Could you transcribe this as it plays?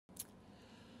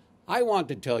I want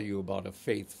to tell you about a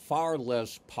faith far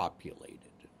less populated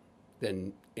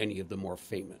than any of the more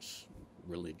famous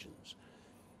religions.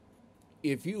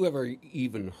 If you ever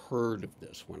even heard of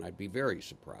this one, I'd be very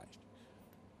surprised.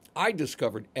 I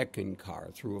discovered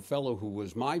ECKANKAR through a fellow who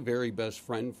was my very best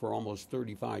friend for almost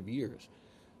 35 years.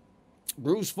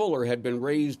 Bruce Fuller had been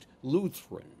raised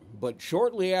Lutheran, but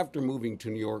shortly after moving to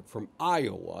New York from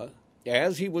Iowa,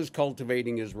 as he was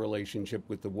cultivating his relationship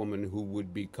with the woman who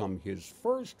would become his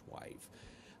first wife,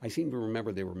 I seem to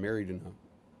remember they were married in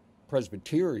a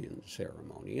Presbyterian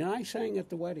ceremony, and I sang at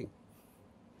the wedding.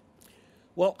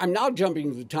 Well, I'm now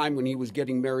jumping to the time when he was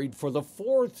getting married for the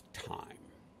fourth time.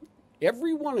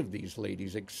 Every one of these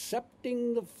ladies,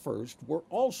 excepting the first, were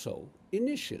also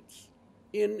initiates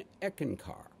in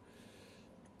ECKANKAR.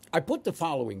 I put the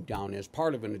following down as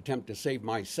part of an attempt to save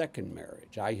my second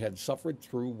marriage. I had suffered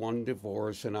through one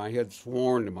divorce, and I had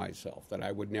sworn to myself that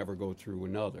I would never go through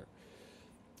another.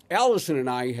 Allison and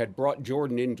I had brought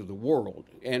Jordan into the world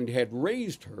and had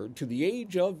raised her to the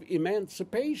age of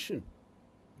emancipation.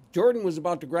 Jordan was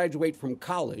about to graduate from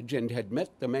college and had met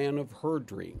the man of her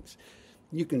dreams.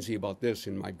 You can see about this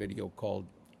in my video called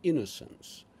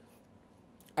Innocence.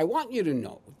 I want you to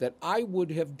know that I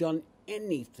would have done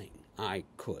anything I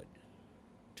could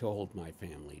to hold my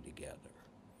family together.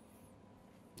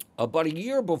 About a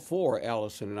year before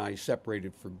Allison and I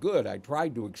separated for good, I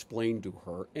tried to explain to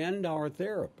her and our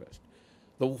therapist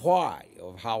the why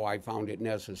of how I found it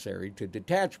necessary to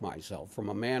detach myself from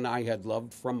a man I had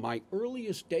loved from my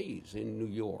earliest days in New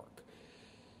York.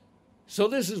 So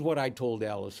this is what I told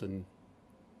Allison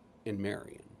and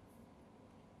Marion.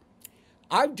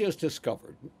 I've just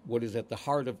discovered what is at the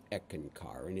heart of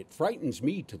ECKANKAR, and it frightens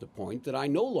me to the point that I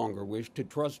no longer wish to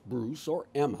trust Bruce or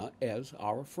Emma as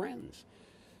our friends.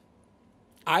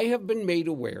 I have been made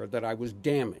aware that I was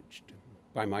damaged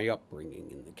by my upbringing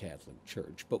in the Catholic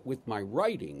Church, but with my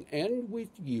writing and with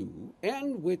you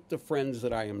and with the friends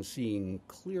that I am seeing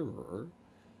clearer,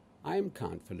 I am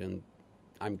confident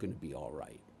I'm going to be all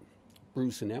right.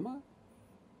 Bruce and Emma?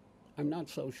 I'm not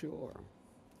so sure.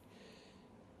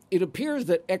 It appears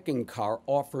that ECKANKAR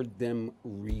offered them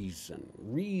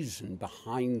reason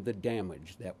behind the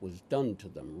damage that was done to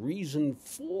them, reason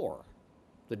for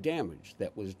the damage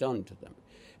that was done to them.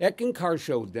 ECKANKAR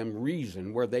showed them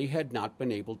reason where they had not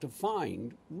been able to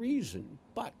find reason.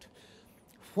 But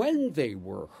when they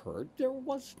were hurt, there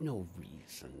was no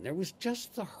reason. There was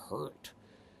just the hurt.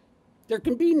 There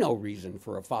can be no reason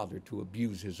for a father to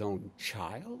abuse his own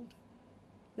child.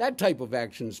 That type of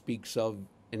action speaks of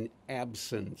an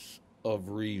absence of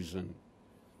reason.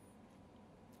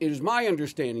 It is my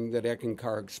understanding that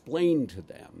ECKANKAR explained to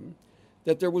them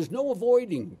that there was no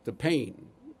avoiding the pain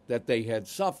that they had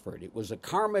suffered. It was a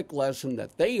karmic lesson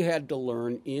that they had to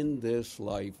learn in this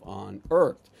life on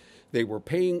earth. They were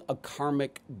paying a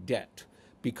karmic debt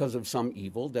because of some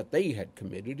evil that they had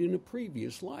committed in a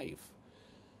previous life.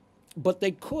 But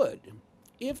they could.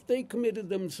 If they committed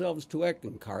themselves to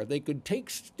ECKANKAR, they could take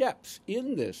steps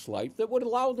in this life that would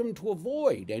allow them to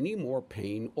avoid any more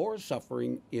pain or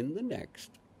suffering in the next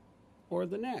or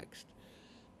the next.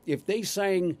 If they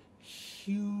sang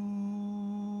Hugh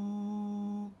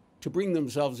to bring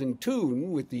themselves in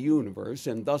tune with the universe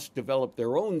and thus develop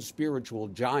their own spiritual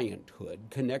gianthood,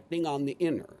 connecting on the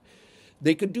inner,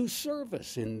 they could do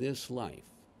service in this life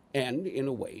and, in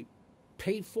a way,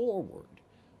 pay forward,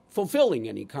 fulfilling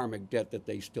any karmic debt that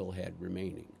they still had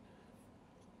remaining.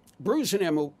 Bruce and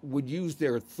Emma would use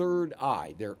their third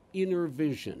eye, their inner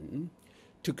vision,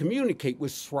 to communicate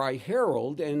with Sri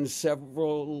Harold and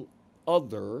several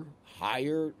other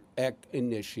higher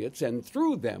initiates, and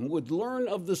through them would learn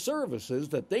of the services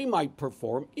that they might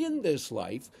perform in this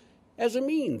life as a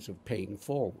means of paying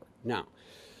forward. Now,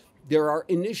 there are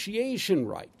initiation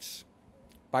rites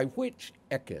by which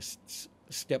Eckists,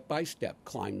 step by step,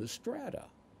 climb the strata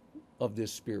of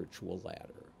this spiritual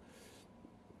ladder.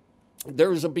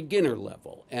 There's a beginner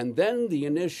level, and then the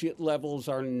initiate levels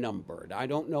are numbered. I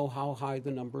don't know how high the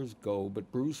numbers go,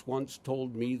 but Bruce once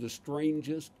told me the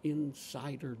strangest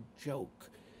insider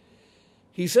joke.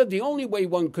 He said the only way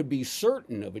one could be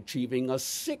certain of achieving a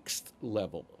 6th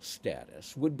level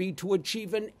status would be to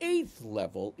achieve an 8th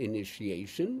level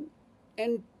initiation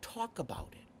and talk about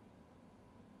it.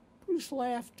 Bruce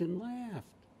laughed and laughed.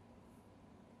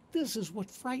 This is what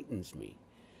frightens me.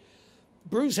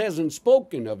 Bruce hasn't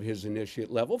spoken of his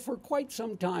initiate level for quite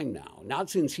some time now, not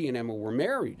since he and Emma were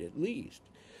married, at least.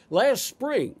 Last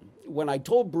spring, when I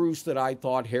told Bruce that I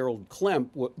thought Harold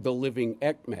Klemp, the living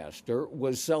Eckmaster,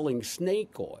 was selling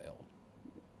snake oil,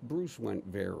 Bruce went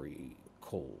very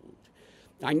cold.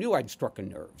 I knew I'd struck a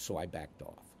nerve, so I backed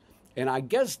off. And I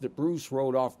guess that Bruce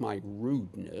wrote off my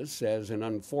rudeness as an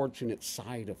unfortunate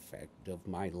side effect of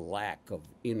my lack of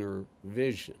inner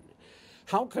vision.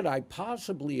 How could I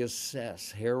possibly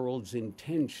assess Harold's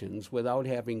intentions without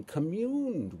having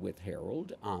communed with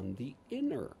Harold on the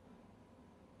inner?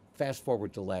 Fast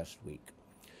forward to last week.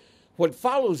 What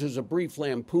follows is a brief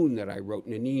lampoon that I wrote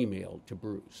in an email to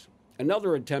Bruce.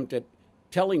 Another attempt at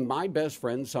telling my best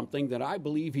friend something that I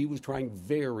believe he was trying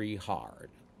very hard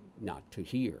not to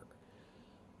hear.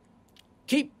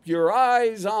 Keep your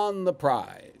eyes on the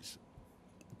prize.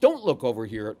 Don't look over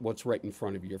here at what's right in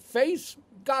front of your face.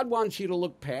 God wants you to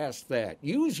look past that.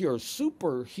 Use your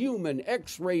superhuman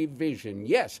X-ray vision.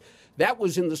 Yes, that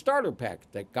was in the starter pack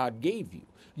that God gave you.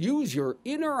 Use your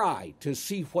inner eye to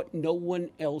see what no one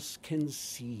else can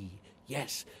see.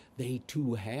 Yes, they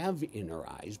too have inner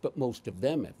eyes, but most of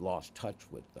them have lost touch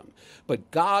with them.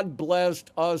 But God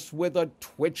blessed us with a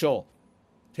Twitchell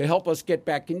to help us get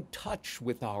back in touch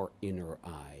with our inner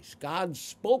eyes. God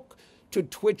spoke to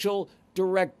Twitchell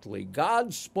directly.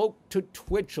 God spoke to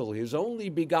Twitchell, his only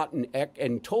begotten Eck,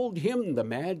 and told him the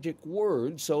magic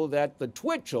word so that the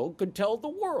Twitchell could tell the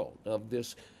world of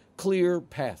this clear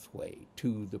pathway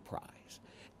to the prize.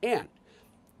 And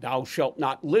thou shalt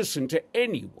not listen to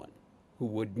anyone who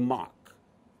would mock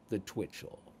the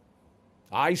Twitchell.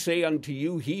 I say unto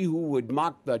you, he who would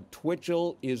mock the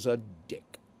Twitchell is a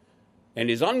dick and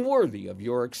is unworthy of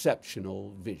your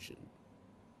exceptional vision.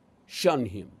 Shun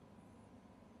him.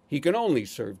 He can only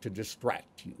serve to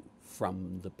distract you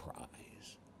from the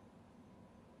prize.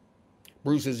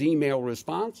 Bruce's email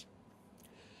response: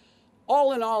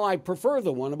 all in all, I prefer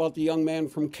the one about the young man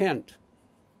from Kent.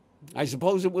 I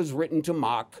suppose it was written to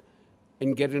mock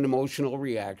and get an emotional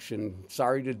reaction.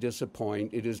 Sorry to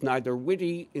disappoint. It is neither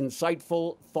witty,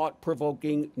 insightful,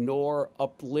 thought-provoking, nor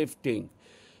uplifting.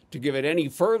 To give it any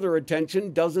further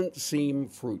attention doesn't seem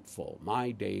fruitful.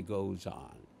 My day goes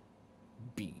on.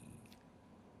 B.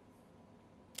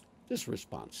 This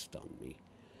response stung me.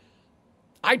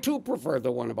 I too prefer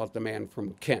the one about the man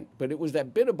from Kent, but it was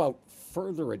that bit about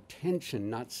further attention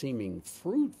not seeming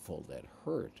fruitful that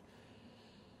hurt.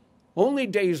 Only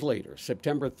days later,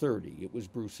 September 30, it was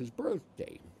Bruce's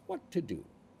birthday. What to do?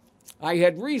 I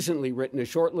had recently written a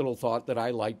short little thought that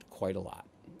I liked quite a lot.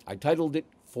 I titled it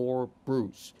For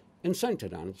Bruce and sent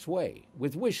it on its way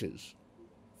with wishes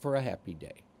for a happy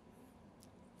day.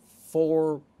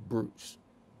 For Bruce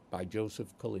by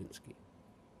Joseph Kalinsky.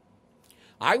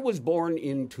 I was born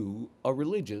into a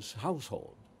religious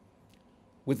household.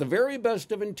 With the very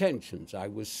best of intentions, I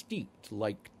was steeped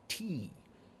like tea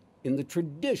in the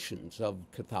traditions of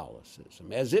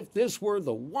Catholicism, as if this were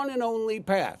the one and only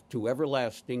path to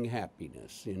everlasting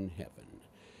happiness in heaven.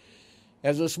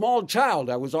 As a small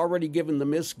child, I was already given the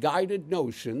misguided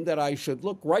notion that I should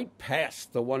look right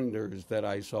past the wonders that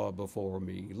I saw before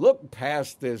me, look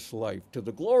past this life to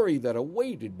the glory that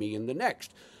awaited me in the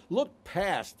next, look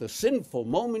past the sinful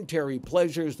momentary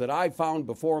pleasures that I found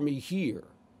before me here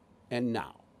and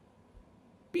now.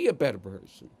 Be a better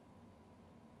person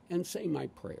and say my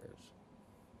prayers.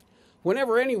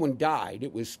 Whenever anyone died,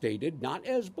 it was stated not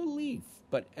as belief,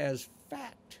 but as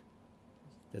fact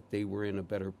that they were in a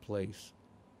better place.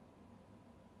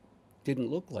 Didn't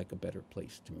look like a better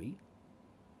place to me.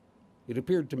 It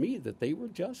appeared to me that they were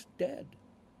just dead.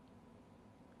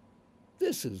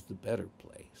 This is the better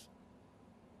place.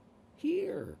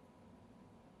 Here,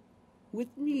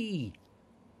 with me.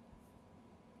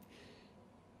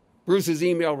 Bruce's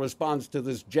email responds to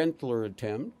this gentler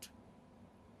attempt.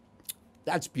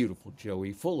 That's beautiful,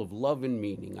 Joey, full of love and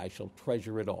meaning. I shall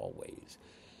treasure it always.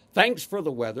 Thanks for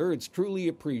the weather. It's truly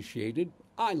appreciated.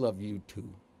 I love you too,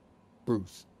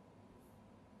 Bruce.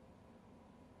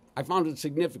 I found it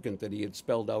significant that he had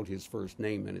spelled out his first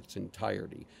name in its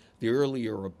entirety. The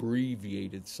earlier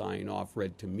abbreviated sign-off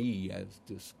read to me as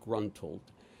disgruntled.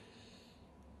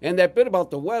 And that bit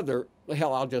about the weather,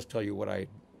 hell, I'll just tell you what I had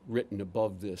written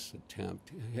above this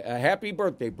attempt. Happy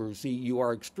birthday, Brucey. You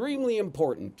are extremely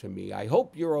important to me. I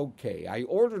hope you're okay. I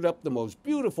ordered up the most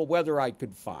beautiful weather I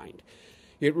could find.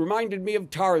 It reminded me of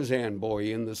Tarzan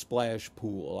Boy in the splash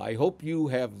pool. I hope you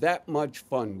have that much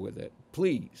fun with it.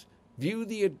 Please, view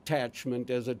the attachment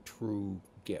as a true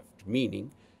gift,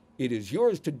 meaning it is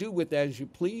yours to do with as you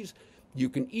please. You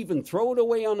can even throw it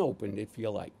away unopened if you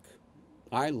like.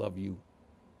 I love you,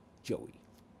 Joey.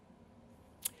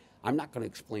 I'm not going to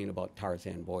explain about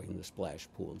Tarzan Boy in the splash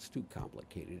pool. It's too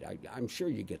complicated. I'm sure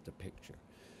you get the picture.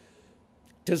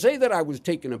 To say that I was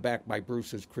taken aback by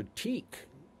Bruce's critique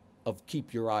of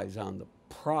Keep Your Eyes on the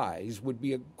Prize would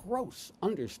be a gross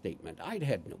understatement. I'd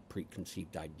had no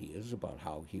preconceived ideas about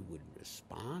how he would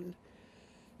respond.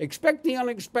 Expect the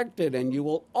unexpected, and you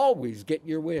will always get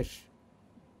your wish.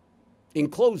 In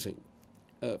closing,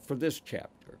 for this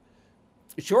chapter,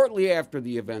 shortly after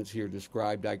the events here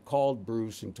described, I called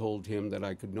Bruce and told him that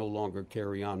I could no longer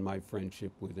carry on my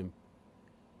friendship with him.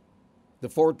 The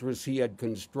fortress he had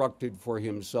constructed for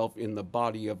himself in the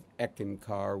body of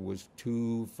ECKANKAR was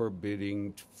too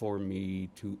forbidding for me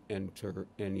to enter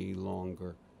any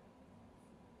longer.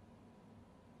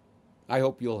 I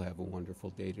hope you'll have a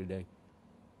wonderful day today.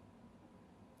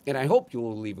 And I hope you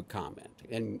will leave a comment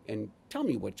and tell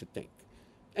me what you think.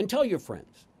 And tell your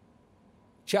friends.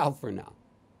 Ciao for now.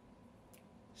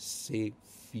 C'est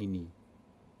fini.